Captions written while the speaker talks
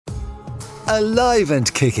Alive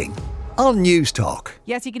and Kicking on News Talk.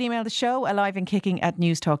 Yes, you can email the show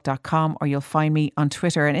aliveandkicking@newstalk.com, or you'll find me on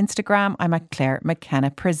Twitter and Instagram. I'm at Clare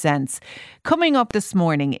McKenna Presents. Coming up this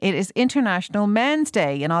morning, it is International Men's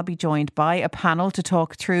Day, and I'll be joined by a panel to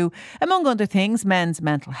talk through, among other things, men's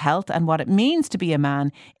mental health and what it means to be a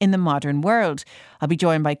man in the modern world. I'll be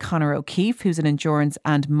joined by Conor O'Keefe, who's an endurance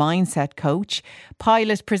and mindset coach,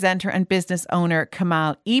 pilot, presenter and business owner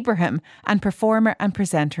Kamal Ibrahim, and performer and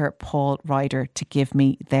presenter Paul Ryder to give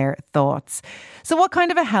me their thoughts. So what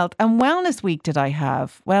kind of a health and wellness week did I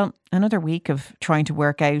have? Well, another week of trying to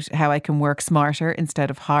work out how I can work smarter instead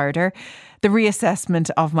of harder. The reassessment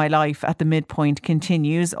of my life at the midpoint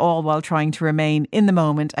continues, all while trying to remain in the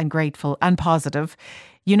moment and grateful and positive.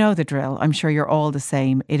 You know the drill. I'm sure you're all the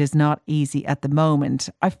same. It is not easy at the moment.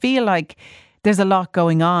 I feel like there's a lot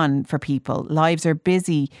going on for people. Lives are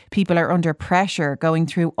busy. People are under pressure, going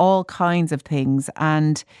through all kinds of things.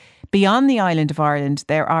 And beyond the island of Ireland,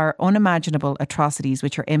 there are unimaginable atrocities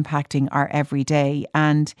which are impacting our everyday.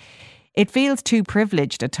 And it feels too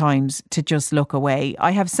privileged at times to just look away.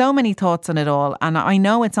 I have so many thoughts on it all, and I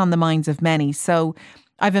know it's on the minds of many. So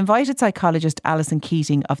I've invited psychologist Allison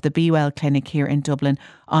Keating of the bWell clinic here in Dublin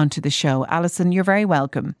onto the show. Alison, you're very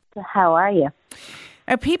welcome. How are you?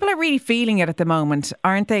 People are really feeling it at the moment,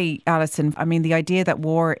 aren't they, Alison? I mean, the idea that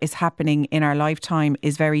war is happening in our lifetime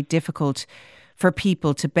is very difficult for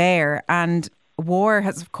people to bear. And war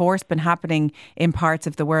has, of course, been happening in parts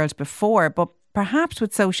of the world before, but perhaps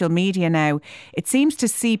with social media now, it seems to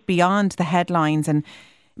seep beyond the headlines, and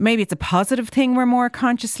maybe it's a positive thing. We're more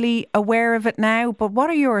consciously aware of it now. But what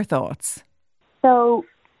are your thoughts? So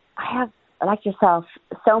I have, like yourself,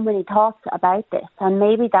 so many thoughts about this, and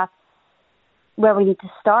maybe that's where we need to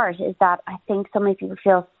start, is that I think so many people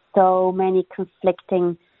feel so many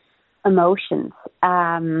conflicting emotions.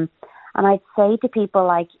 And I'd say to people,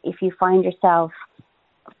 like, if you find yourself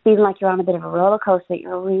feeling like you're on a bit of a roller coaster,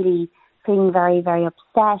 you're really feeling very, very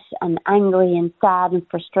upset and angry and sad and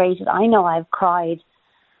frustrated. I know I've cried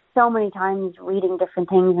so many times reading different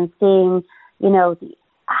things and seeing, you know, the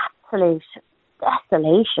absolute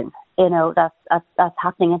desolation, you know, that's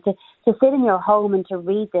happening. And to sit in your home and to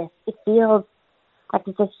read this, it feels like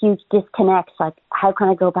there's this huge disconnect. Like, how can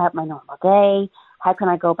I go about my normal day? How can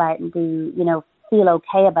I go about and do, you know, feel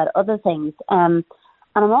okay about other things? And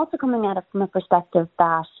I'm also coming at it from a perspective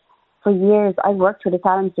that for years I worked with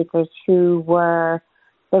asylum seekers who were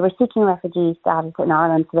seeking refugee status in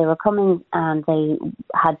Ireland. So they were coming and they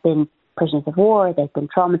had been prisoners of war, they've been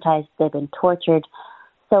traumatised, they've been tortured.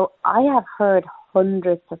 So I have heard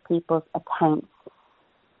hundreds of people's accounts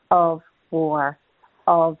of war,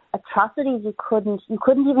 of atrocities you couldn't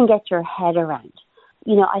even get your head around.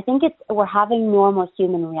 You know, I think we're having normal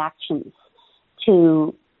human reactions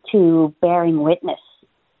to bearing witness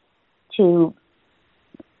to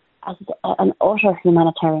an utter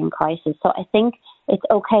humanitarian crisis. So I think it's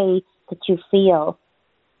okay that you feel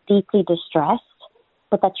deeply distressed,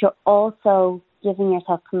 but that you're also giving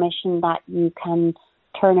yourself permission that you can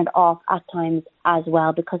turn it off at times as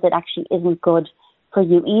well, because it actually isn't good for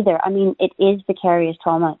you either. I mean, it is vicarious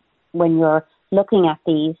trauma when you're looking at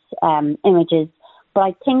these images. But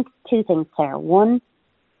I think two things there. One,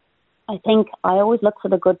 I think I always look for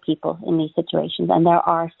the good people in these situations, and there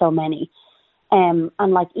are so many. And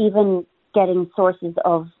like, even getting sources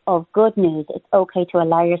of good news, it's okay to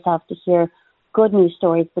allow yourself to hear good news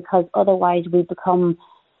stories, because otherwise we go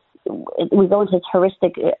into this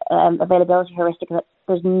heuristic, availability heuristic, that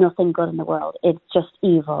there's nothing good in the world. It's just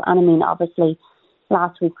evil. And I mean, obviously,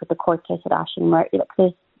 last week with the court case at Ashton, where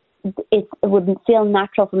it would feel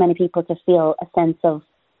natural for many people to feel a sense of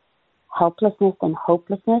helplessness and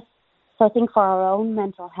hopelessness. So I think for our own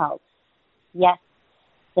mental health, yes,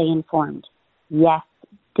 stay informed. Yes,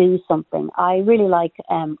 do something. I really like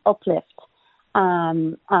Uplift.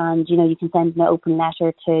 And, you know, you can send an open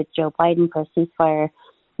letter to Joe Biden for a ceasefire.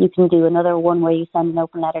 You can do another one where you send an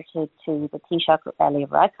open letter to the Taoiseach, Leo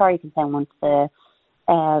Varadkar. You can send one to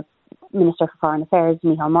the Minister for Foreign Affairs,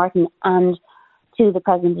 Micheál Martin, and to the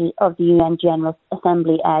President of the UN General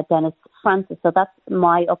Assembly, Dennis Francis. So that's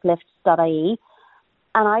myuplift.ie.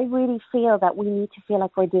 And I really feel that we need to feel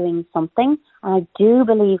like we're doing something. And I do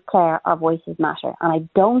believe, Claire, our voices matter. And I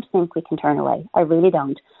don't think we can turn away. I really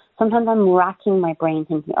don't. Sometimes I'm racking my brain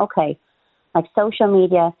thinking, okay, like, social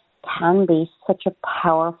media can be such a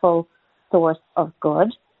powerful source of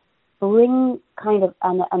good. Bring kind of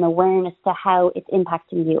an awareness to how it's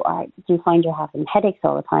impacting you. Do you find you're having headaches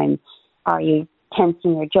all the time? Are you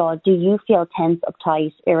tensing your jaw? Do you feel tense,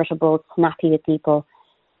 uptight, irritable, snappy with people?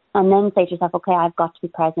 And then say to yourself, okay, I've got to be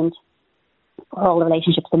present for all the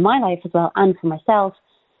relationships in my life as well, and for myself,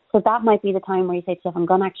 So that might be the time where you say to yourself, I'm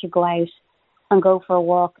going to actually go out and go for a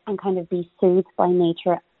walk and kind of be soothed by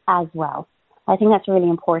nature as well. I think that's really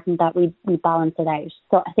important that we balance it out.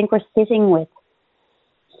 So I think we're sitting with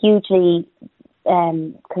hugely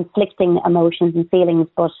conflicting emotions and feelings,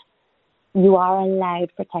 but you are allowed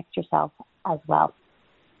to protect yourself as well.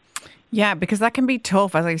 Yeah, because that can be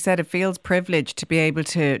tough. As I said, it feels privileged to be able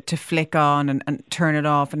to flick on and turn it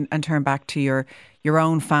off and turn back to your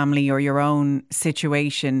own family or your own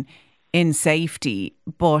situation in safety.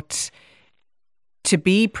 But to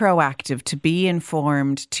be proactive, to be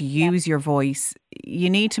informed, to use your voice, you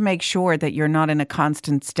need to make sure that you're not in a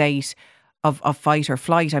constant state of fight or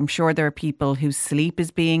flight. I'm sure there are people whose sleep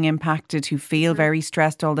is being impacted, who feel very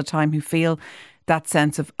stressed all the time, who feel that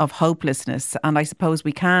sense of hopelessness. And I suppose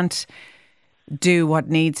we can't do what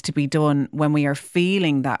needs to be done when we are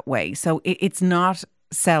feeling that way. So it's not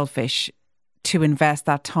selfish to invest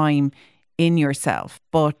that time in yourself.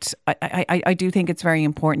 But I do think it's very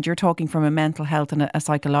important. You're talking from a mental health and a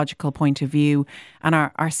psychological point of view, and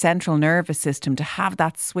our central nervous system, to have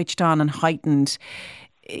that switched on and heightened,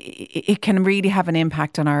 it can really have an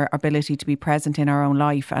impact on our ability to be present in our own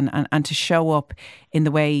life and to show up in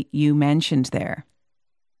the way you mentioned there.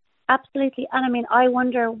 Absolutely. And I mean, I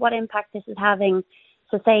wonder what impact this is having.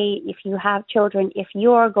 So say if you have children, if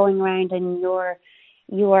you're going around and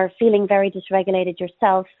you are feeling very dysregulated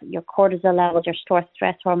yourself, your cortisol levels, your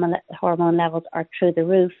stress hormone levels are through the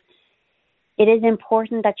roof, it is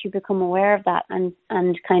important that you become aware of that and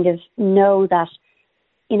kind of know that,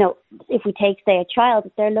 you know, if we take, say, a child,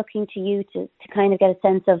 they're looking to you to kind of get a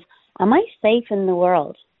sense of, am I safe in the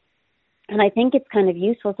world? And I think it's kind of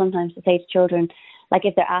useful sometimes to say to children, like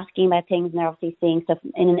if they're asking about things and they're obviously seeing stuff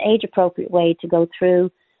in an age-appropriate way, to go through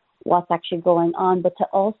what's actually going on, but to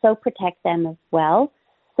also protect them as well.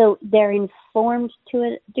 So they're informed to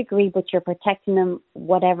a degree, but you're protecting them,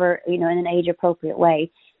 whatever, you know, in an age-appropriate way.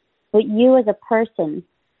 But you as a person,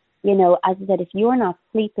 you know, as I said, if you're not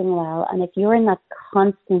sleeping well and if you're in that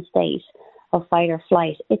constant state of fight or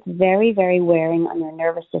flight, it's very, very wearing on your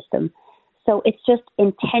nervous system. So it's just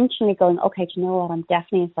intentionally going, okay, do you know what? I'm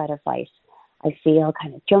definitely in fight or flight. I feel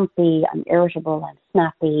kind of jumpy, I'm irritable, I'm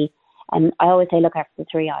snappy. And I always say, look after the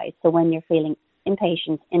three I's. So when you're feeling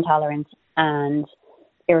impatient, intolerant, and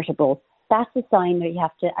irritable, that's a sign that you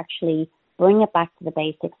have to actually bring it back to the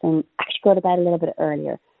basics and actually go to bed a little bit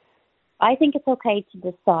earlier. I think it's okay to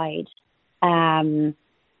decide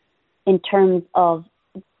in terms of,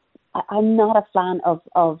 I'm not a fan of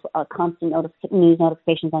constant news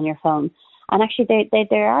notifications on your phone. And actually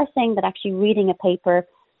they are saying that actually reading a paper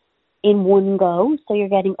in one go, so you're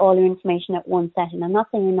getting all your information at one setting. I'm not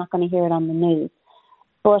saying you're not going to hear it on the news,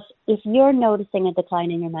 but if you're noticing a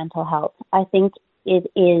decline in your mental health, I think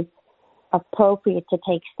it is appropriate to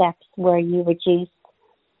take steps where you reduce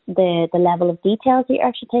the level of details that you're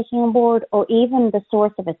actually taking on board, or even the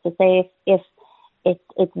source of it. So say if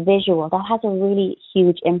it's visual, that has a really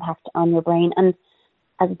huge impact on your brain. And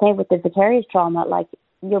as I say, with the vicarious trauma, like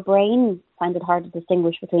your brain finds it hard to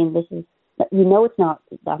distinguish between this is, you know, it's not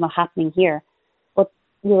happening here, but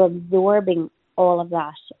you're absorbing all of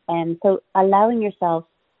that. And so allowing yourself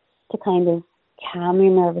to kind of calm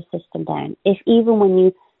your nervous system down. If even when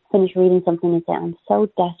you finish reading something and say, I'm so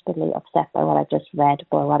desperately upset by what I've just read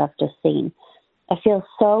or what I've just seen, I feel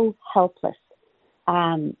so helpless.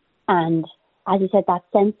 And as you said, that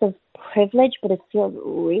sense of privilege, but it feels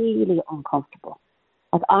really uncomfortable.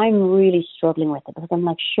 Like I'm really struggling with it because I'm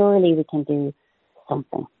like, surely we can do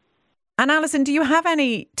something. And Alison, do you have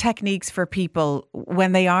any techniques for people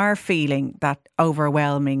when they are feeling that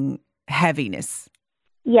overwhelming heaviness?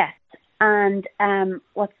 Yes. And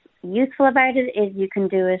what's useful about it is you can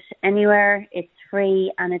do it anywhere. It's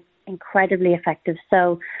free and it's incredibly effective.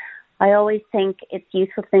 So I always think it's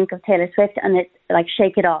useful to think of Taylor Swift and it's like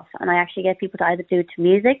Shake It Off. And I actually get people to either do it to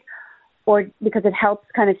music or because it helps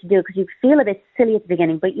kind of to do it because you feel a bit silly at the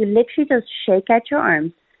beginning, but you literally just shake out your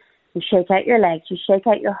arms. You shake out your legs, you shake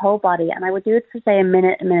out your whole body. And I would do it for, say, a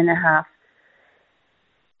minute and a half.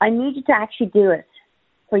 I need you to actually do it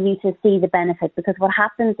for you to see the benefit, because what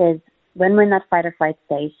happens is when we're in that fight or flight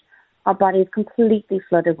state, our body is completely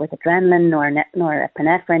flooded with adrenaline or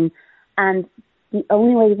epinephrine. And the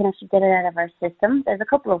only way you can actually get it out of our system, there's a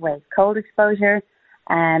couple of ways. Cold exposure,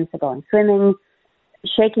 so going swimming,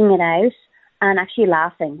 shaking it out, and actually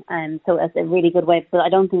laughing. So it's a really good way, but I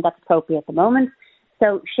don't think that's appropriate at the moment.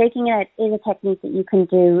 So shaking it out is a technique that you can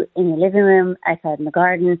do in your living room, outside in the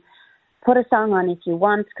garden. Put a song on if you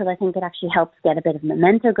want, because I think it actually helps get a bit of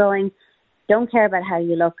memento going. Don't care about how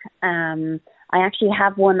you look. I actually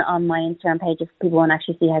have one on my Instagram page if people want to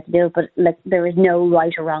actually see how to do it. But like, there is no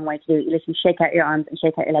right or wrong way to do it. You literally shake out your arms and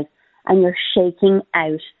shake out your legs, and you're shaking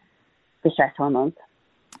out the stress hormones.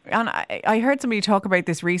 And I heard somebody talk about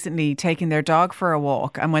this recently, taking their dog for a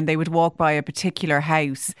walk, and when they would walk by a particular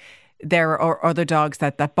house, there are other dogs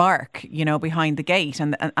that bark, you know, behind the gate,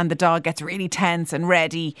 and the dog gets really tense and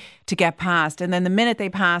ready to get past. And then the minute they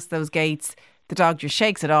pass those gates, the dog just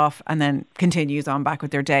shakes it off and then continues on back with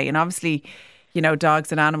their day. And obviously, you know,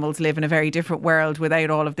 dogs and animals live in a very different world without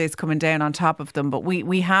all of this coming down on top of them. But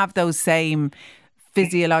we have those same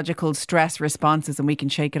physiological stress responses, and we can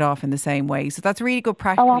shake it off in the same way. So that's really good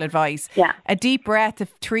practical advice. Yeah. A deep breath,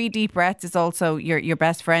 3 deep breaths is also your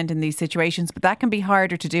best friend in these situations, but that can be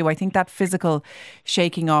harder to do. I think that physical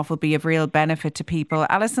shaking off will be of real benefit to people.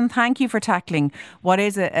 Alison, thank you for tackling what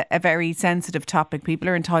is a very sensitive topic. People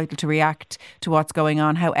are entitled to react to what's going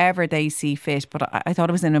on however they see fit, but I thought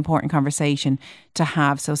it was an important conversation to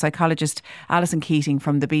have. So psychologist Allison Keating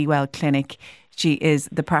from the bWell Clinic. She is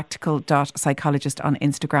the practical.psychologist on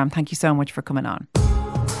Instagram. Thank you so much for coming on.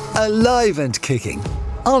 Alive and Kicking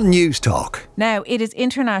on News Talk. Now, it is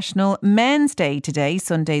International Men's Day today,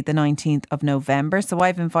 Sunday the 19th of November. So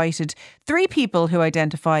I've invited 3 people who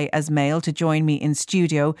identify as male to join me in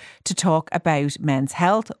studio to talk about men's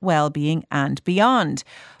health, well-being and beyond.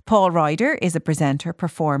 Paul Ryder is a presenter,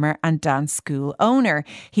 performer and dance school owner.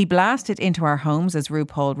 He blasted into our homes as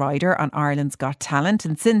RuPaul Ryder on Ireland's Got Talent,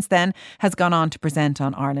 and since then has gone on to present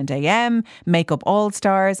on Ireland AM, Make Up All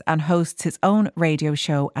Stars and hosts his own radio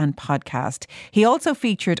show and podcast. He also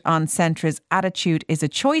featured on Centra's Attitude is a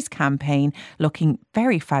Choice campaign, looking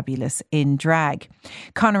very fabulous in drag.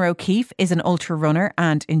 Conor O'Keefe is an ultra runner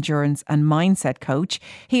and endurance and mindset coach.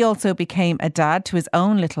 He also became a dad to his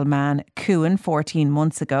own little man, Cuan, 14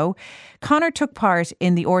 months ago. Conor took part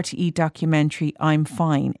in the RTE documentary I'm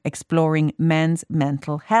Fine, exploring men's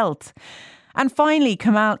mental health. And finally,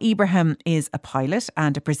 Kamal Ibrahim is a pilot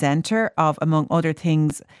and a presenter of, among other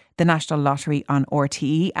things, the National Lottery on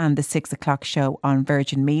RTE and the 6 o'clock show on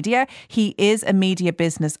Virgin Media. He is a media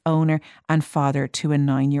business owner and father to a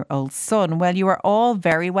 9-year-old son. Well, you are all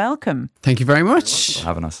very welcome. Thank you very much. Thanks for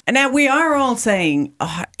having us. And now we are all saying,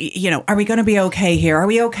 are we going to be okay here? Are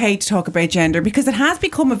we okay to talk about gender? Because it has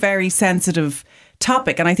become a very sensitive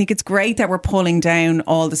topic, and I think it's great that we're pulling down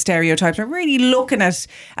all the stereotypes. We're really looking at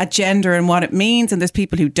gender and what it means, and there's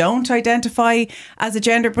people who don't identify as a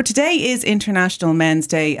gender. But today is International Men's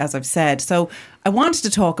Day, as I've said, so I wanted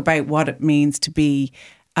to talk about what it means to be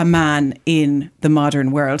a man in the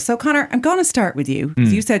modern world. So Conor, I'm going to start with you,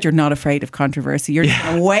 because you said you're not afraid of controversy. You're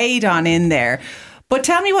going to wade on in there, but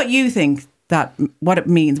tell me what you think what it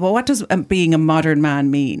means. Well, what does being a modern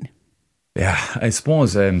man mean? Yeah, I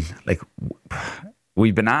suppose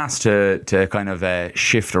we've been asked to kind of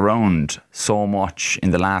shift around so much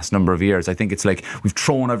in the last number of years. I think it's like we've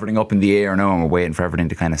thrown everything up in the air now and we're waiting for everything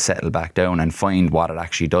to kind of settle back down and find what it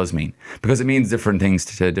actually does mean. Because it means different things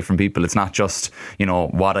to different people. It's not just,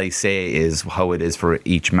 what I say is how it is for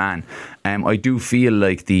each man. I do feel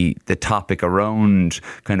like the topic around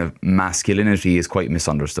kind of masculinity is quite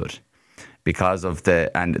misunderstood. Because of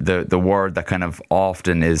the word that kind of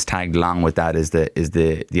often is tagged along with that is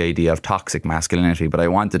the idea of toxic masculinity. But I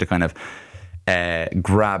wanted to kind of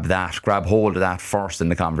grab hold of that first in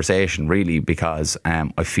the conversation, really, because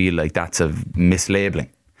I feel like that's a mislabeling.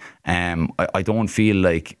 I don't feel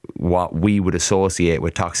like what we would associate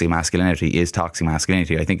with toxic masculinity is toxic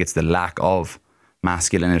masculinity. I think it's the lack of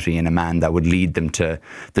masculinity in a man that would lead them to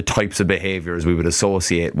the types of behaviours we would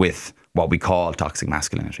associate with what we call toxic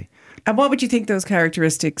masculinity. And what would you think those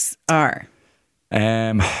characteristics are?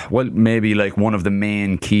 Well, maybe like one of the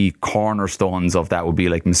main key cornerstones of that would be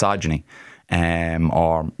like misogyny,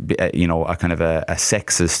 or a kind of a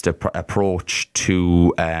sexist approach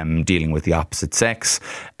to dealing with the opposite sex,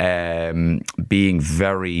 being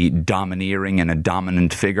very domineering and a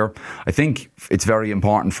dominant figure. I think it's very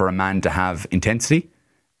important for a man to have intensity.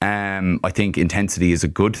 I think intensity is a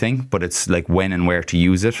good thing, but it's like when and where to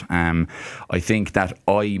use it. I think that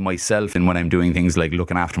I myself, and when I'm doing things like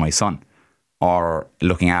looking after my son or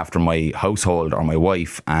looking after my household or my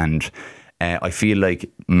wife, and I feel like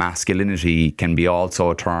masculinity can be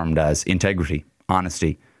also termed as integrity,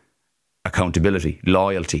 honesty, accountability,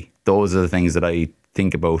 loyalty. Those are the things that I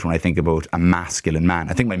think about when I think about a masculine man.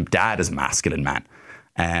 I think my dad is a masculine man.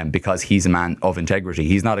 Because he's a man of integrity.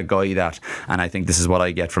 He's not a guy that, and I think this is what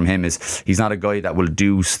I get from him, is he's not a guy that will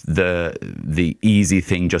do the easy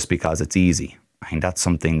thing just because it's easy. I think that's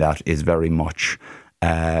something that is very much,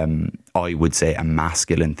 I would say, a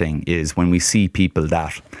masculine thing, is when we see people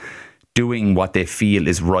that doing what they feel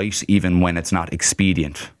is right even when it's not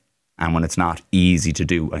expedient. and when it's not easy to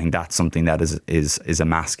do, I think that's something that is a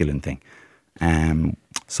masculine thing.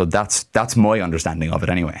 So that's my understanding of it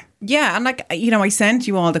anyway. Yeah, and like, you know, I sent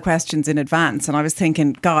you all the questions in advance, and I was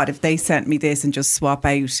thinking, God, if they sent me this and just swap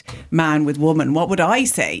out man with woman, what would I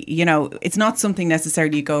say? You know, it's not something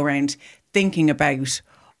necessarily you go around thinking about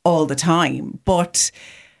all the time, but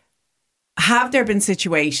have there been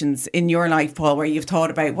situations in your life, Paul, where you've thought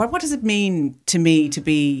about what does it mean to me to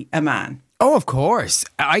be a man? Oh, of course.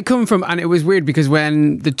 I come from, and it was weird because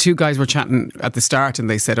when the two guys were chatting at the start and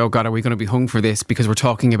they said, oh God, are we going to be hung for this because we're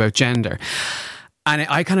talking about gender? And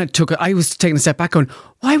I kind of I was taking a step back going,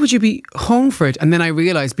 why would you be hung for it? And then I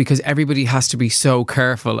realised because everybody has to be so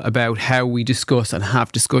careful about how we discuss and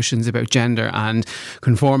have discussions about gender and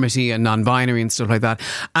conformity and non-binary and stuff like that.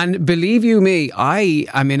 And believe you me, I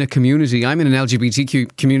am in a community, I'm in an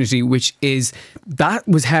LGBTQ community, that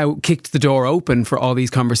was how kicked the door open for all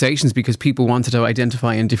these conversations because people wanted to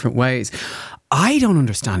identify in different ways. I don't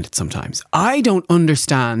understand it sometimes. I don't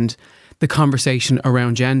understand the conversation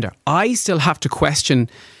around gender. I still have to question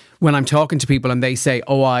when I'm talking to people and they say,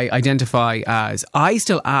 oh, I identify as. I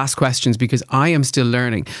still ask questions because I am still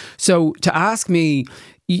learning. So to ask me,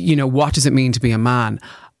 you know, what does it mean to be a man?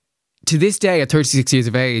 To this day, at 36 years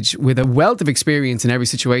of age, with a wealth of experience in every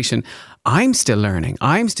situation, I'm still learning.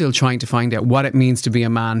 I'm still trying to find out what it means to be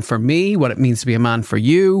a man for me, what it means to be a man for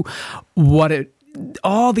you,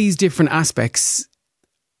 all these different aspects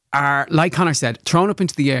are, like Conor said, thrown up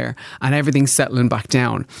into the air and everything's settling back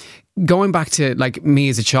down. Going back to like me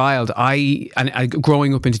as a child,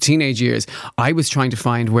 growing up into teenage years, I was trying to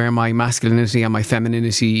find where my masculinity and my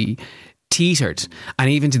femininity teetered. And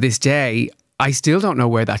even to this day, I still don't know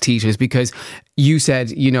where that teeters because you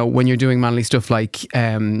said, you know, when you're doing manly stuff like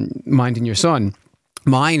minding your son,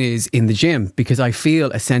 mine is in the gym because I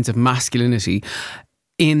feel a sense of masculinity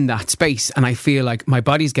in that space and I feel like my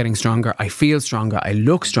body's getting stronger, I feel stronger, I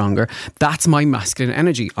look stronger. That's my masculine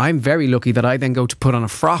energy. I'm very lucky that I then go to put on a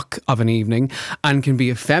frock of an evening and can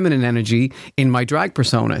be a feminine energy in my drag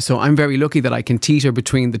persona. So I'm very lucky that I can teeter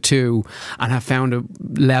between the two and have found a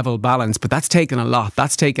level balance, but that's taken a lot.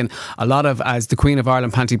 That's taken a lot of, as the Queen of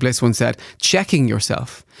Ireland, Panty Bliss, once said, checking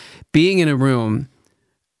yourself, being in a room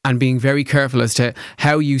and being very careful as to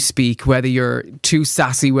how you speak, whether you're too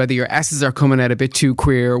sassy, whether your S's are coming out a bit too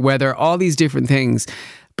queer, whether all these different things.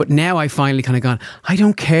 But now I finally kind of gone, I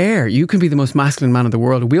don't care. You can be the most masculine man in the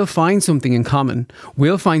world. We'll find something in common.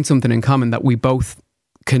 We'll find something in common that we both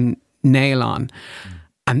can nail on.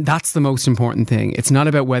 And that's the most important thing. It's not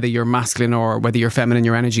about whether you're masculine or whether you're feminine,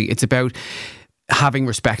 your energy. It's about having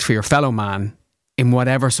respect for your fellow man in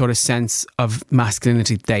whatever sort of sense of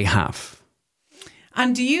masculinity they have.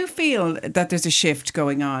 And do you feel that there's a shift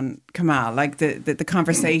going on, Kamal? Like the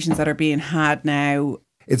conversations that are being had now?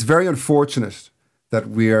 It's very unfortunate that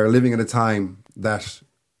we are living in a time that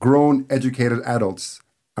grown, educated adults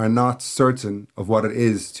are not certain of what it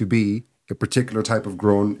is to be a particular type of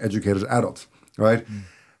grown, educated adult, right?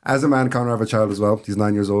 As a man, Conor, I have a child as well. He's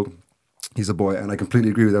 9 years old. He's a boy, and I completely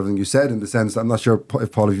agree with everything you said. In the sense, I'm not sure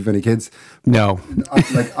if Paul, if you've any kids. No.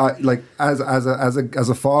 As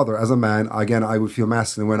a father, as a man, again, I would feel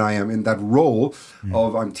masculine when I am in that role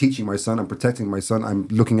of I'm teaching my son, I'm protecting my son, I'm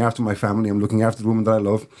looking after my family, I'm looking after the women that I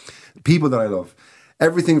love, people that I love.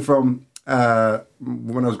 Everything from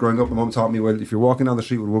when I was growing up, my mum taught me, well, if you're walking down the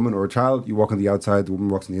street with a woman or a child, you walk on the outside, the woman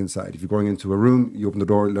walks on the inside. If you're going into a room, you open the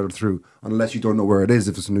door, let her through. Unless you don't know where it is,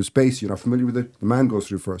 if it's a new space, you're not familiar with it, the man goes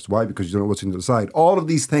through first. Why? Because you don't know what's on the other side. All of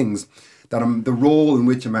these things that the role in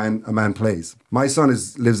which a man plays. My son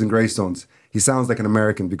lives in Greystones. He sounds like an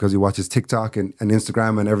American because he watches TikTok and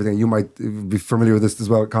Instagram and everything. You might be familiar with this as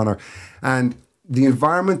well, Conor. And the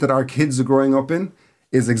environment that our kids are growing up in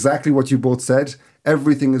is exactly what you both said.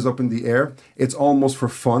 Everything is up in the air. It's almost for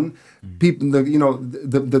fun. People,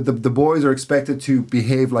 the boys are expected to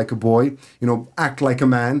behave like a boy, act like a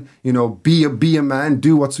man, be a man,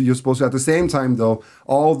 do what you're supposed to. At the same time, though,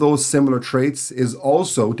 all those similar traits is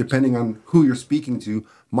also, depending on who you're speaking to,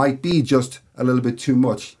 might be just a little bit too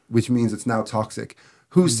much, which means it's now toxic.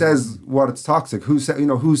 Who says what it's toxic? Who's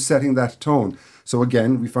setting that tone? So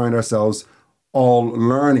again, we find ourselves all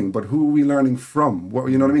learning, but who are we learning from?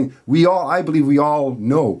 You know what I mean? I believe we all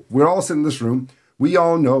know. We're all sitting in this room. We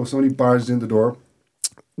all know if somebody barges in the door,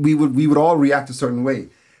 we would all react a certain way.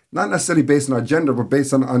 Not necessarily based on our gender, but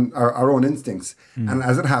based on our own instincts. And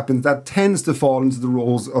as it happens, that tends to fall into the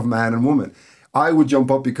roles of man and woman. I would jump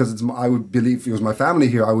up because I would believe if it was my family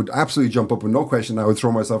here, I would absolutely jump up with no question. I would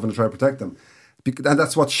throw myself in to try to protect them. And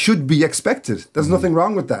that's what should be expected. There's nothing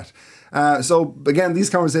wrong with that. So again, these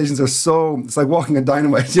conversations are it's like walking a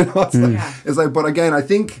dynamite, But again, I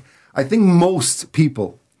think most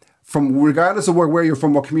people regardless of where you're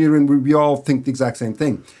from, what community you're in, we all think the exact same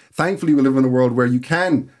thing. Thankfully, we live in a world where you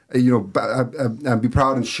can, be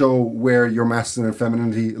proud and show where your masculine and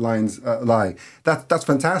femininity lines lie. That's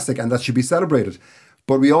fantastic, and that should be celebrated.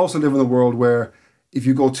 But we also live in a world where if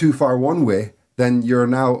you go too far one way, then you're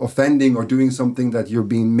now offending or doing something that you're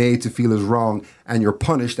being made to feel is wrong, and you're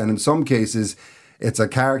punished. And in some cases, it's a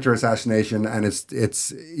character assassination, and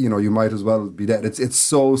it's you might as well be dead. It's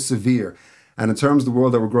so severe. And in terms of the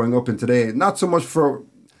world that we're growing up in today, not so much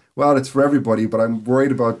it's for everybody, but I'm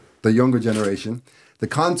worried about the younger generation. The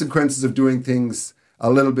consequences of doing things a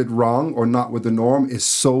little bit wrong or not with the norm is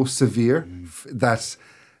so severe that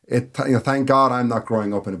thank God I'm not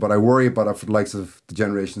growing up in it, but I worry about it for the likes of the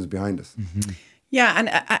generations behind us. Mm-hmm.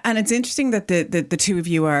 Yeah, and it's interesting that the two of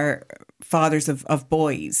you are fathers of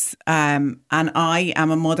boys, and I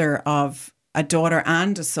am a mother of a daughter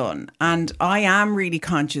and a son, and I am really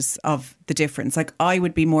conscious of the difference. Like, I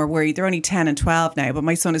would be more worried. They're only 10 and 12 now, but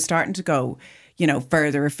my son is starting to go,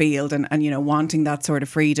 further afield and wanting that sort of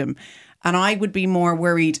freedom. And I would be more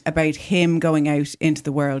worried about him going out into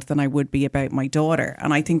the world than I would be about my daughter.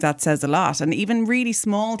 And I think that says a lot. And even really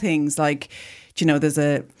small things like, there's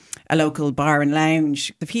a local bar and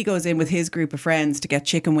lounge. If he goes in with his group of friends to get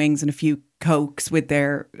chicken wings and a few Cokes with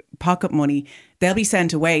their pocket money, they'll be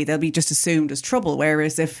sent away. They'll be just assumed as trouble.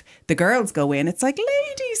 Whereas if the girls go in, it's like,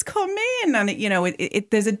 ladies, come in. And,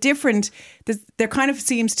 there's a different, there kind of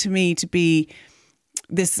seems to me to be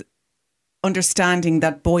this understanding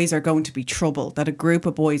that boys are going to be trouble, that a group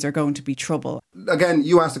of boys are going to be trouble. Again,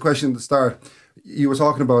 you asked the question at the start. You were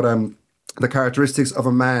talking about the characteristics of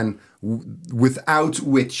a man without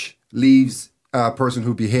which leaves a person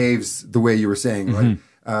who behaves the way you were saying,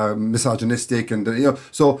 right? Misogynistic and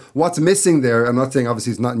so what's missing there, I'm not saying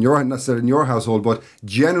obviously it's not necessarily in your household, but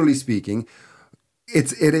generally speaking,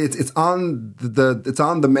 it's on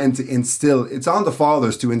the men to instill, it's on the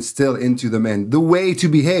fathers to instill into the men the way to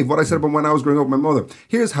behave. What I said about when I was growing up with my mother.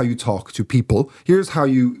 Here's how you talk to people. Here's how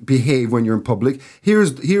you behave when you're in public. Here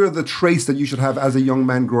are the traits that you should have as a young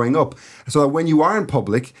man growing up. So that when you are in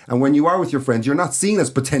public and when you are with your friends, you're not seen as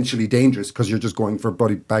potentially dangerous because you're just going for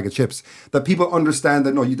a bag of chips. That people understand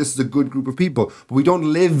that, this is a good group of people. But we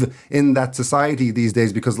don't live in that society these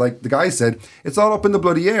days because, like the guy said, it's all up in the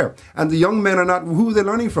bloody air. And the young men are not, who are they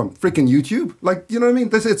learning from? Freaking YouTube? Like, you know what I mean?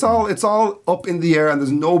 It's all up in the air, and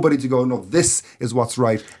there's nobody to go, no, this is what's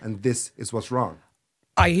right and this is what's wrong.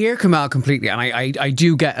 I hear Kamal completely, and I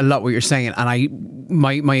do get a lot what you're saying, and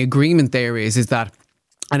my agreement there is that,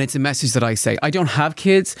 and it's a message that I say, I don't have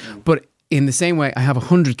kids, but in the same way I have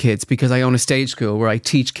 100 kids because I own a stage school where I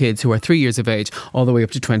teach kids who are 3 years of age all the way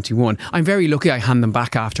up to 21. I'm very lucky I hand them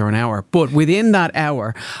back after an hour, but within that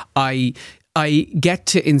hour I get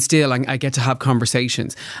to instill and I get to have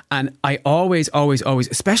conversations. And I always,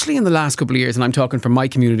 especially in the last couple of years, and I'm talking from my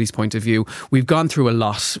community's point of view, we've gone through a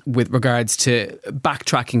lot with regards to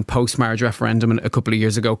backtracking post-marriage referendum a couple of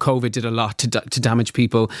years ago. COVID did a lot to damage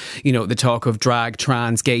people. The talk of drag,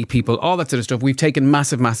 trans, gay people, all that sort of stuff. We've taken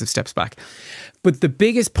massive steps back. But the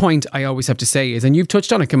biggest point I always have to say is, and you've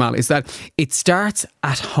touched on it, Kamal, is that it starts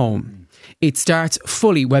at home. It starts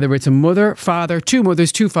fully, whether it's a mother, father, two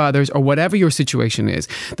mothers, two fathers, or whatever your situation is.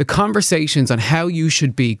 The conversations on how you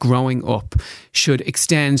should be growing up should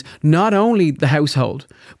extend not only the household,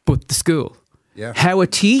 but the school. Yeah. How a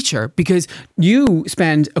teacher, because you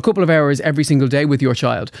spend a couple of hours every single day with your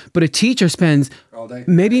child, but a teacher spends all day.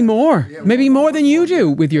 Maybe more than you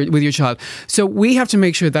do with your child. So we have to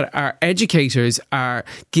make sure that our educators are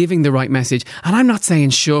giving the right message. And I'm not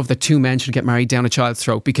saying shove that two men should get married down a child's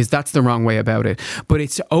throat, because that's the wrong way about it. But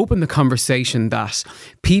it's to open the conversation that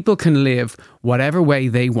people can live whatever way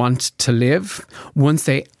they want to live once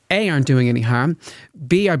they A, aren't doing any harm,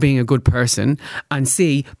 B, are being a good person, and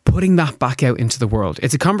C, putting that back out into the world.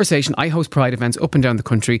 It's a conversation. I host Pride events up and down the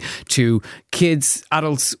country to kids,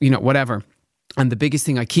 adults, whatever. And the biggest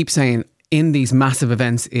thing I keep saying in these massive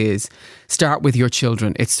events is start with your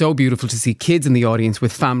children. It's so beautiful to see kids in the audience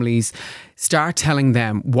with families. Start telling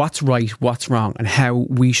them what's right, what's wrong, and how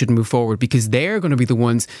we should move forward, because they're going to be the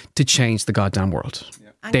ones to change the goddamn world.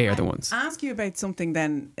 And they are the ones. Ask you about something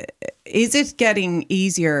then. Is it getting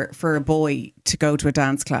easier for a boy to go to a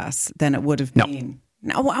dance class than it would have been?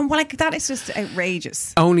 No, that is just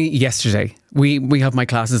outrageous. Only yesterday, we have my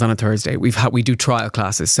classes on a Thursday. We do trial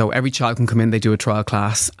classes, so every child can come in. They do a trial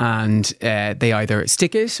class, and they either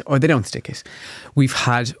stick it or they don't stick it. We've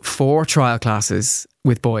had 4 trial classes,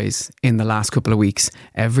 with boys in the last couple of weeks,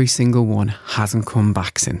 every single one hasn't come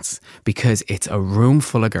back since, because it's a room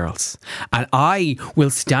full of girls. And I will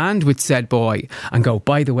stand with said boy and go,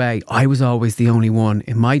 by the way, I was always the only one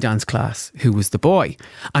in my dance class who was the boy.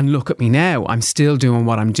 And look at me now, I'm still doing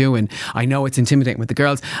what I'm doing. I know it's intimidating with the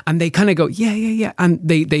girls. And they kind of go, yeah. And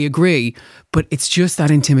they agree. But it's just that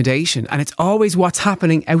intimidation. And it's always what's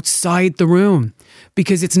happening outside the room.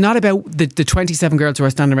 Because it's not about the 27 girls who are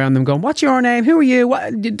standing around them going, what's your name? Who are you?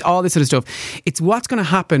 What? All this sort of stuff. It's what's going to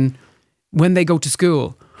happen when they go to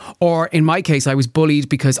school. Or in my case, I was bullied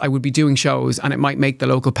because I would be doing shows and it might make the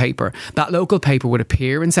local paper. That local paper would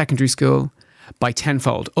appear in secondary school by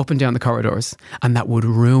tenfold up and down the corridors. And that would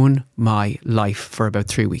ruin my life for about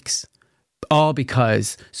 3 weeks. All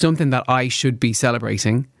because something that I should be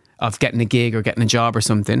celebrating, of getting a gig or getting a job or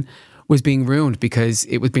something, was being ruined because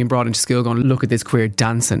it was being brought into school going, look at this queer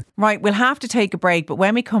dancing. Right, we'll have to take a break, but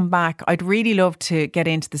when we come back, I'd really love to get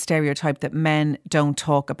into the stereotype that men don't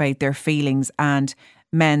talk about their feelings and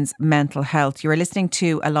men's mental health. You're listening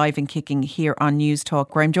to Alive and Kicking here on News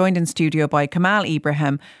Talk, where I'm joined in studio by Kamal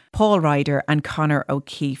Ibrahim, Paul Ryder and Conor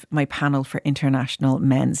O'Keefe, my panel for International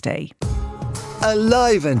Men's Day.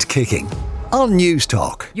 Alive and Kicking on News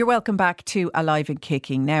Talk. You're welcome back to Alive and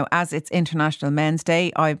Kicking. Now, as it's International Men's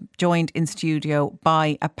Day, I'm joined in studio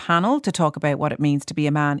by a panel to talk about what it means to be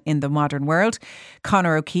a man in the modern world.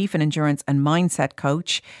 Conor O'Keefe, an endurance and mindset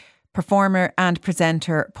coach, performer and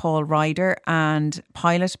presenter Paul Ryder, and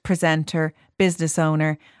pilot, presenter, business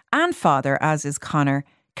owner and father, as is Conor,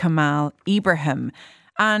 Kamal Ibrahim.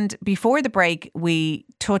 And before the break, we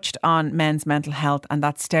touched on men's mental health and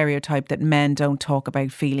that stereotype that men don't talk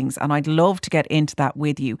about feelings. And I'd love to get into that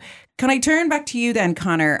with you. Can I turn back to you then,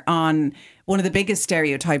 Conor, on one of the biggest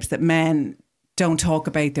stereotypes that men don't talk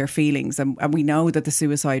about their feelings? And we know that the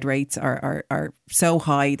suicide rates are so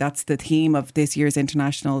high. That's the theme of this year's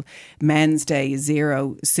International Men's Day,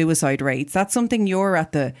 zero suicide rates. That's something you're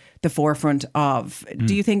at the forefront of.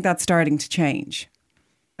 Do you think that's starting to change?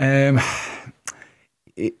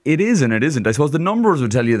 It is and it isn't. I suppose the numbers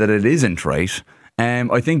would tell you that it isn't, right?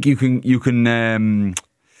 I think you can.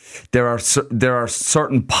 There are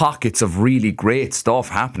certain pockets of really great stuff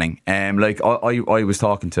happening. Like I was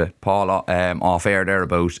talking to Paul off air there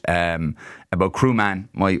about Crewman,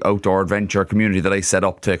 my outdoor adventure community that I set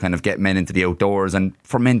up to kind of get men into the outdoors and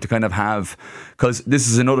for men to kind of have, because this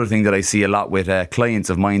is another thing that I see a lot with clients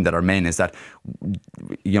of mine that are men, is that,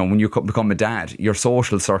 you know, when you become a dad, your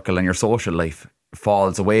social circle and your social life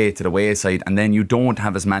falls away to the wayside, and then you don't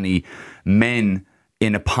have as many men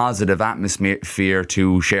in a positive atmosphere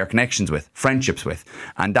to share connections with, friendships with.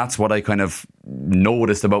 And that's what I kind of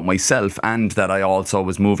noticed about myself, and that I also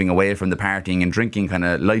was moving away from the partying and drinking kind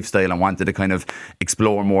of lifestyle and wanted to kind of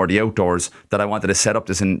explore more the outdoors, that I wanted to set up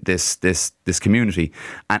this community.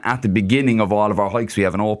 And at the beginning of all of our hikes, we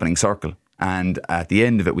have an opening circle. And at the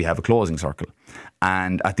end of it, we have a closing circle.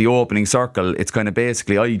 And at the opening circle, it's kind of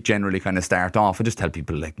basically, I generally kind of start off and just tell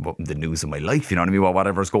people like the news of my life, you know what I mean,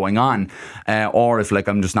 whatever's going on. Or if like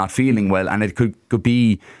I'm just not feeling well, and it could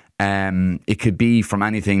be from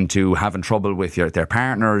anything to having trouble with their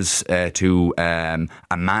partners, to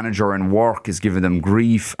a manager in work is giving them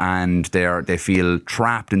grief and they feel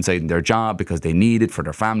trapped inside their job because they need it for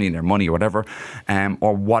their family and their money or whatever,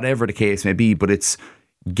 or whatever the case may be. But it's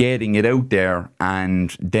getting it out there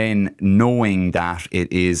and then knowing that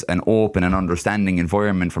it is an open and understanding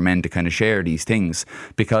environment for men to kind of share these things.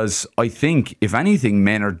 Because I think, if anything,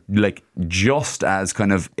 men are like just as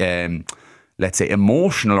kind of let's say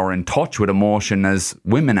emotional or in touch with emotion as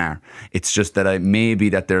women are. It's just that maybe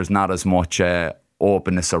that there's not as much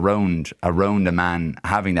openness around a man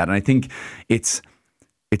having that. And I think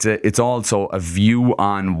it's also a view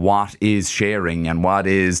on what is sharing and what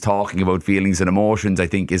is talking about feelings and emotions. I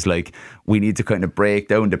think is like, we need to kind of break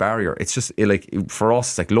down the barrier. It's just like, for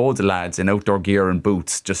us, like loads of lads in outdoor gear and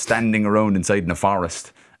boots just standing around inside in a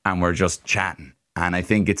forest and we're just chatting. And I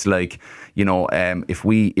think it's like, you know, if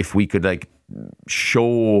we could like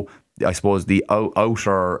show, I suppose, the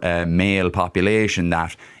outer male population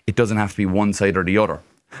that it doesn't have to be one side or the other,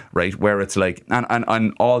 right? Where it's like,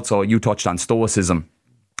 and also you touched on stoicism.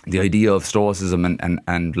 The idea of stoicism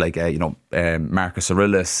and like, Marcus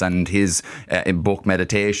Aurelius and his book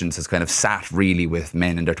Meditations has kind of sat really with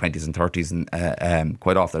men in their 20s and 30s. And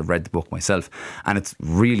quite often I've read the book myself, and it's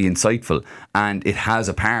really insightful. And it has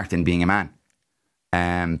a part in being a man.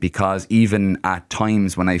 Because even at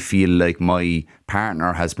times when I feel like my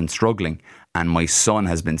partner has been struggling and my son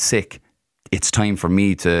has been sick, it's time for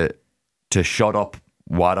me to shut up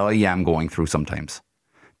what I am going through sometimes.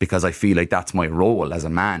 Because I feel like that's my role as a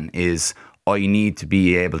man, is I need to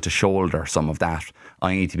be able to shoulder some of that.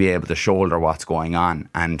 I need to be able to shoulder what's going on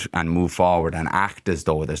and move forward and act as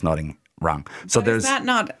though there's nothing wrong. So Is that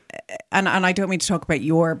not, and I don't mean to talk about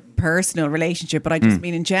your personal relationship, but I just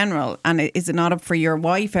mean in general, and is it not up for your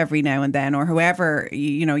wife every now and then, or whoever,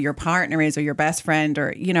 your partner is, or your best friend,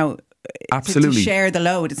 or, absolutely to share the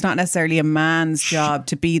load? It's not necessarily a man's job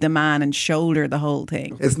to be the man and shoulder the whole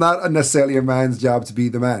thing. It's not necessarily a man's job to be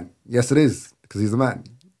the man. Yes, it is, because he's the man.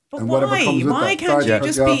 But And why? whatever comes with Why that. can't Sorry, you to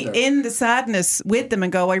just cut you be off there. in the sadness with them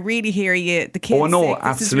and go, I really hear you, the kid's Oh, no, sick, this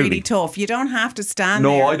absolutely. is really tough. You don't have to stand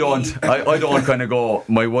No, there. I and don't. be- I don't kind of go,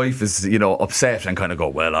 my wife is, upset and kind of go,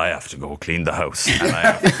 well, I have to go clean the house. And I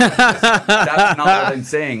have to. That's not what I'm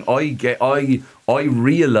saying. I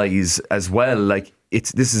realise as well, like,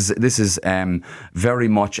 this is very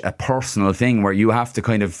much a personal thing where you have to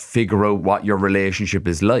kind of figure out what your relationship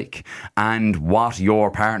is like and what your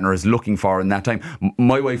partner is looking for in that time.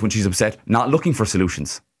 My wife, when she's upset, not looking for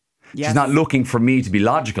solutions. Yes. She's not looking for me to be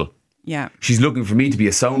logical. Yeah. She's looking for me to be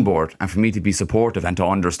a soundboard and for me to be supportive and to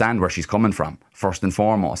understand where she's coming from, first and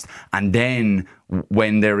foremost. And then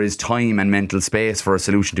when there is time and mental space for a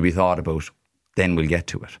solution to be thought about, then we'll get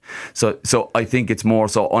to it. So I think it's more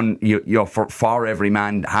so for every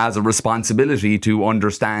man has a responsibility to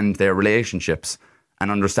understand their relationships and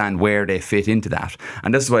understand where they fit into that.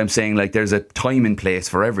 And this is why I'm saying, like, there's a time and place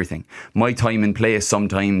for everything. My time and place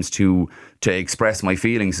sometimes to express my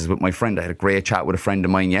feelings is with my friend. I had a great chat with a friend of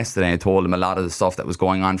mine yesterday. I told him a lot of the stuff that was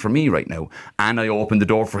going on for me right now, and I opened the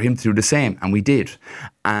door for him to do the same, and we did.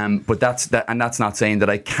 But that's not saying that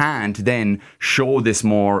I can't then show this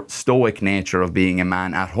more stoic nature of being a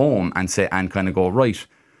man at home and kind of go, right,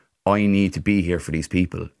 I need to be here for these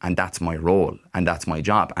people, and that's my role and that's my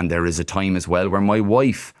job. And there is a time as well where my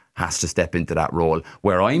wife has to step into that role,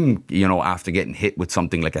 where I'm, after getting hit with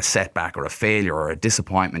something like a setback or a failure or a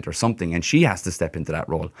disappointment or something, and she has to step into that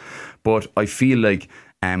role. But I feel like,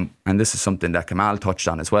 and this is something that Kamal touched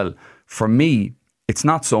on as well, for me, it's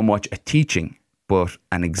not so much a teaching, but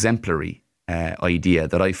an exemplary idea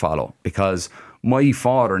that I follow, because my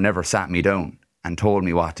father never sat me down and told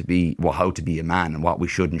me how to be a man and what we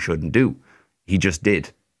should and shouldn't do. He just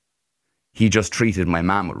did. He just treated my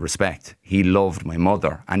mum with respect. He loved my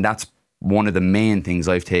mother. And that's one of the main things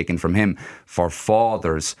I've taken from him. For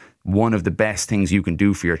fathers, one of the best things you can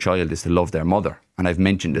do for your child is to love their mother. And I've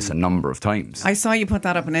mentioned this a number of times. I saw you put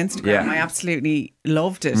that up on Instagram. Yeah. And I absolutely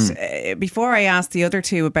loved it. Before I asked the other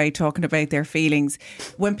two about talking about their feelings,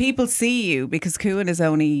 when people see you, because Kuan is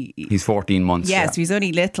only... He's 14 months. Yes, he's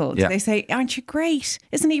only little. Do Yeah. they say, aren't you great?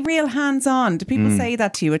 Isn't he real hands-on? Do people say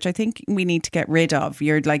that to you, which I think we need to get rid of?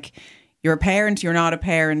 You're like... You're a parent, you're not a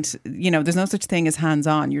parent. There's no such thing as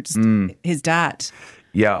hands-on. You're just his dad.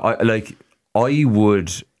 Yeah,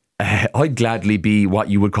 I'd gladly be what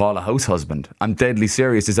you would call a house husband. I'm deadly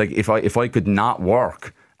serious. It's like if I could not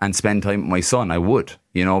work and spend time with my son, I would,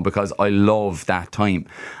 because I love that time.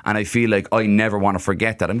 And I feel like I never want to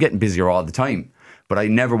forget that. I'm getting busier all the time, but I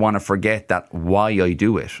never want to forget that why I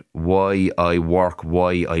do it, why I work,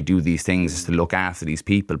 why I do these things is to look after these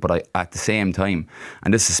people. But at the same time,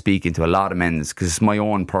 and this is speaking to a lot of men, because it's my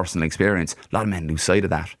own personal experience, a lot of men lose sight of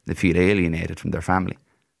that. They feel alienated from their family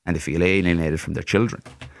and they feel alienated from their children.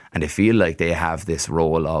 And they feel like they have this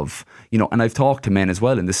role of, and I've talked to men as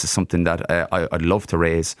well, and this is something that I'd love to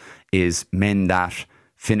raise, is men that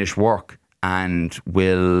finish work and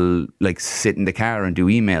will sit in the car and do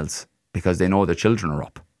emails because they know their children are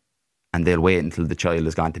up, and they'll wait until the child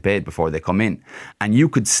has gone to bed before they come in. And you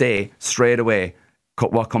could say straight away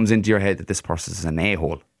what comes into your head, that this person is an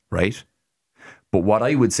a-hole, right? But what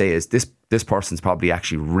I would say is this person's probably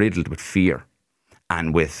actually riddled with fear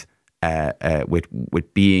and with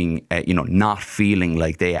being, not feeling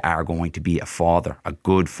like they are going to be a father, a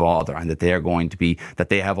good father, and that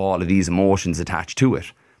they have all of these emotions attached to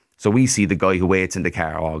it. So we see the guy who waits in the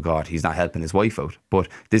car, oh God, he's not helping his wife out. But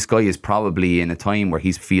this guy is probably in a time where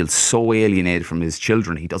he feels so alienated from his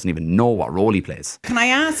children, he doesn't even know what role he plays. Can I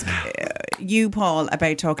ask you, Paul,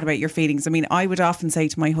 about talking about your feelings? I mean, I would often say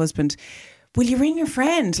to my husband, will you ring your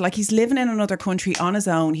friend? Like, he's living in another country on his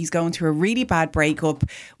own. He's going through a really bad breakup.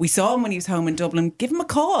 We saw him when he was home in Dublin. Give him a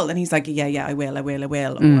call. And he's like, yeah, I will.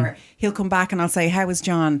 Or he'll come back and I'll say, how was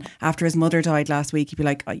John after his mother died last week? He'd be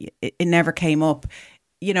like, oh, it never came up.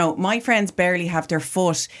 My friends barely have their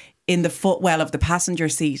foot in the footwell of the passenger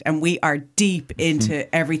seat, and we are deep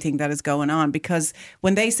into everything that is going on, because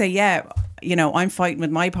when they say, I'm fighting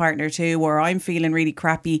with my partner too, or I'm feeling really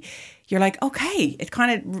crappy, you're like, okay, it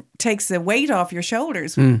kind of takes the weight off your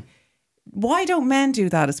shoulders. Why don't men do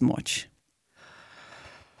that as much?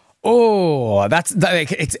 Oh,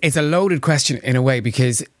 it's a loaded question in a way,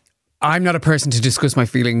 because I'm not a person to discuss my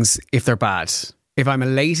feelings if they're bad. If I'm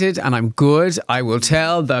elated and I'm good, I will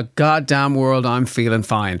tell the goddamn world I'm feeling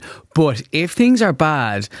fine. But if things are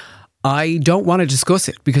bad, I don't want to discuss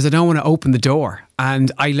it because I don't want to open the door.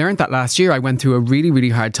 And I learned that last year. I went through a really, really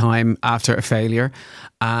hard time after a failure.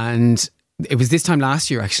 And it was this time last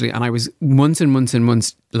year, actually. And I was months and months and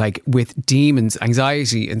months like with demons,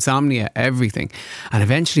 anxiety, insomnia, everything. And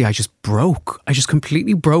eventually I just broke. I just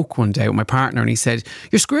completely broke one day with my partner. And he said,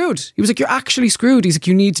 "You're screwed." He was like, "You're actually screwed." He's like,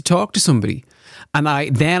 "You need to talk to somebody." And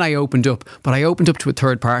I opened up, but I opened up to a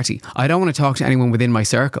third party. I don't want to talk to anyone within my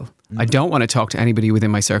circle. I don't want to talk to anybody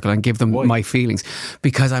within my circle and give them my feelings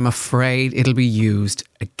because I'm afraid it'll be used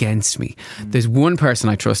against me. There's one person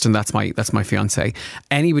I trust, and that's my fiance.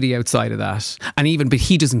 Anybody outside of that, but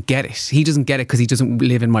he doesn't get it. He doesn't get it because he doesn't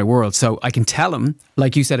live in my world. So I can tell him,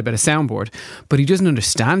 like you said about a soundboard, but he doesn't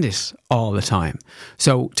understand it all the time.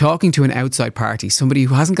 So talking to an outside party, somebody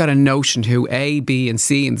who hasn't got a notion who A, B, and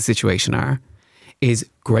C in the situation are, is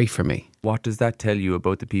great for me. What does that tell you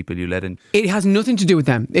about the people you let in? It has nothing to do with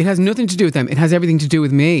them. It has nothing to do with them. It has everything to do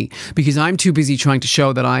with me because I'm too busy trying to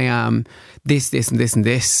show that I am this, and this, and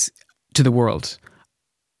this to the world.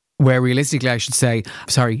 Where realistically I should say,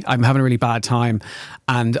 sorry, I'm having a really bad time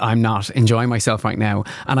and I'm not enjoying myself right now.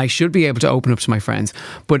 And I should be able to open up to my friends.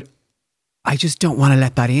 But I just don't want to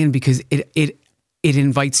let that in because it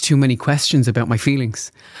invites too many questions about my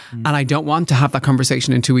feelings. And I don't want to have that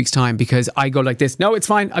conversation in 2 weeks' time because I go like this. No, it's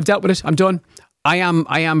fine. I've dealt with it. I'm done. I am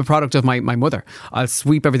a product of my mother. I'll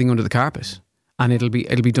sweep everything under the carpet and it'll be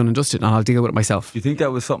done and dusted and I'll deal with it myself. Do you think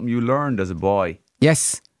that was something you learned as a boy?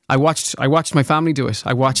 Yes. I watched my family do it.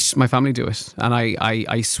 And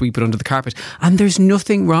I sweep it under the carpet. And there's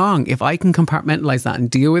nothing wrong. If I can compartmentalise that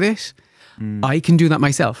and deal with it, I can do that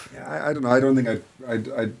myself. Yeah, I don't know. I don't think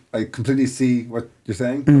I completely see what you're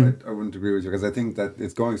saying, but I wouldn't agree with you because I think that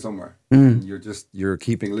it's going somewhere. You're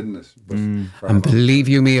keeping lid in it. And believe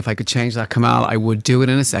you me, if I could change that, Kamal, I would do it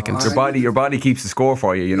in a second. Your body keeps the score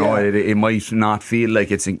for you. You know, it might not feel like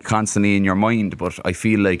it's constantly in your mind, but I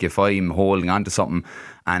feel like if I'm holding on to something.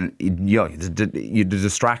 And the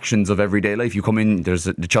distractions of everyday life. You come in,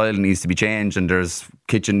 the child needs to be changed and there's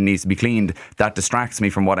kitchen needs to be cleaned. That distracts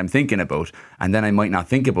me from what I'm thinking about, and then I might not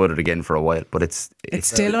think about it again for a while. But it's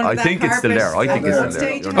still under that think carpet. it's still there. I think it's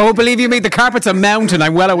still there. Oh, believe you me, the carpet's a mountain.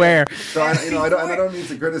 I'm well aware. So I don't mean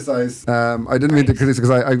to criticise. I didn't mean to criticise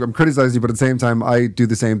because I'm criticising you, but at the same time I do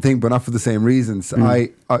the same thing, but not for the same reasons.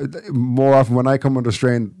 I more often when I come under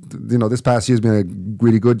strain, this past year has been a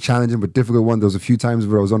really good, challenging but difficult one. There was a few times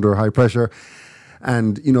where I was under high pressure,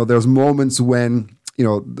 and there's moments when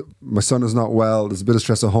my son is not well, there's a bit of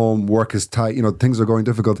stress at home, work is tight, things are going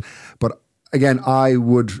difficult, but again I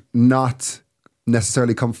would not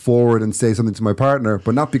necessarily come forward and say something to my partner,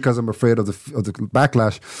 but not because I'm afraid of the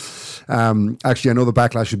backlash. Actually, I know the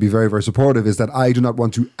backlash should be very, very supportive, is that I do not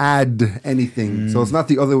want to add anything. So it's not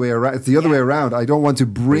the other way around. It's the other way around. I don't want to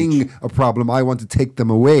bring a problem. I want to take them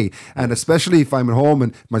away. And especially if I'm at home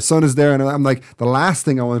and my son is there and I'm like, the last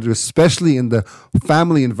thing I want to do, especially in the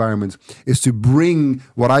family environment, is to bring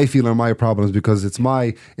what I feel are my problems, because in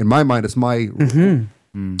my mind, it's my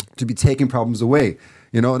to be taking problems away.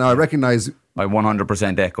 Now I recognize I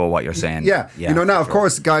 100% echo what you're saying. Yeah. Now, of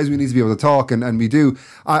course, guys, we need to be able to talk, and we do.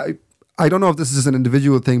 I don't know if this is an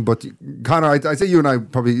individual thing, but Conor, I'd say you and I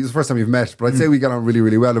probably, it's the first time we've met, but I'd say we get on really,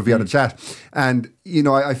 really well if we had a chat. And,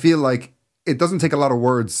 I feel like it doesn't take a lot of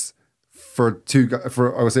words for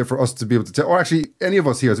us to be able to, or actually any of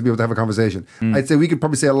us here to be able to have a conversation. I'd say we could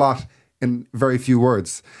probably say a lot in very few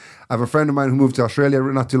words. I have a friend of mine who moved to Australia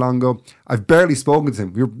not too long ago. I've barely spoken to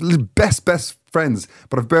him. We're best friends,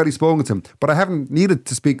 but I've barely spoken to him. But I haven't needed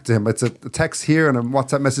to speak to him. It's a text here and a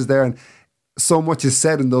WhatsApp message there, and so much is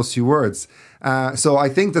said in those few words. So I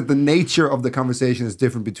think that the nature of the conversation is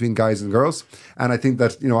different between guys and girls. And I think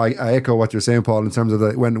that, I echo what you're saying, Paul, in terms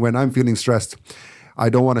of when I'm feeling stressed, I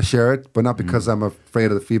don't want to share it, but not because I'm afraid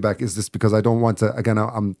of the feedback. It's just because I don't want to. Again,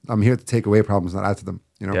 I'm here to take away problems, not add to them.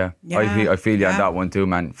 Yeah. I feel you on that one too,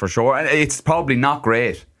 man, for sure. And it's probably not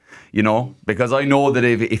great, because I know that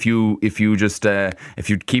if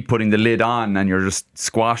you keep putting the lid on and you're just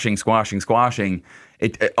squashing,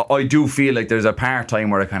 I do feel like there's a part time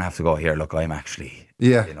where I kind of have to go, here, look, I'm actually.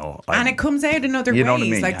 Yeah. And it comes out in other ways. What I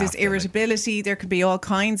mean? Like there's irritability, there could be all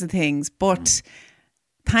kinds of things, but.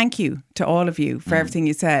 Thank you to all of you for everything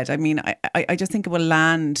you said. I mean, I just think it will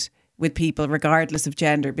land with people regardless of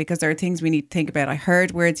gender, because there are things we need to think about. I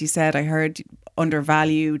heard words you said. I heard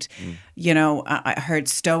undervalued. You know, I heard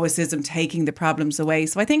stoicism taking the problems away.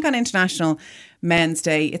 So I think on International Men's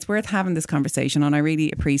Day, it's worth having this conversation, and I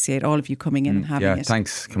really appreciate all of you coming in and having it.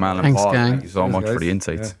 Thanks, Kamal and Thanks, Paul. gang. Thank you so much for the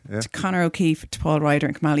insights. To Conor O'Keefe, to Paul Ryder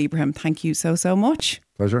and Kamal Ibrahim, thank you so much.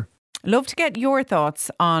 Pleasure. Love to get your thoughts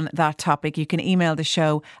on that topic. You can email the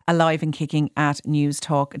show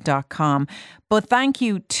aliveandkicking@newstalk.com. But thank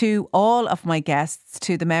you to all of my guests,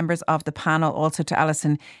 to the members of the panel, also to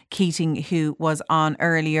Allison Keating, who was on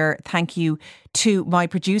earlier. Thank you to my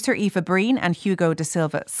producer, Aoife Breen, and Hugo Da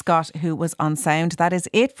Silva Scott, who was on sound. That is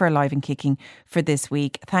it for Alive and Kicking for this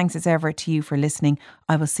week. Thanks as ever to you for listening.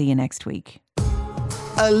 I will see you next week.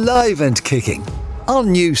 Alive and Kicking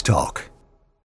on News Talk.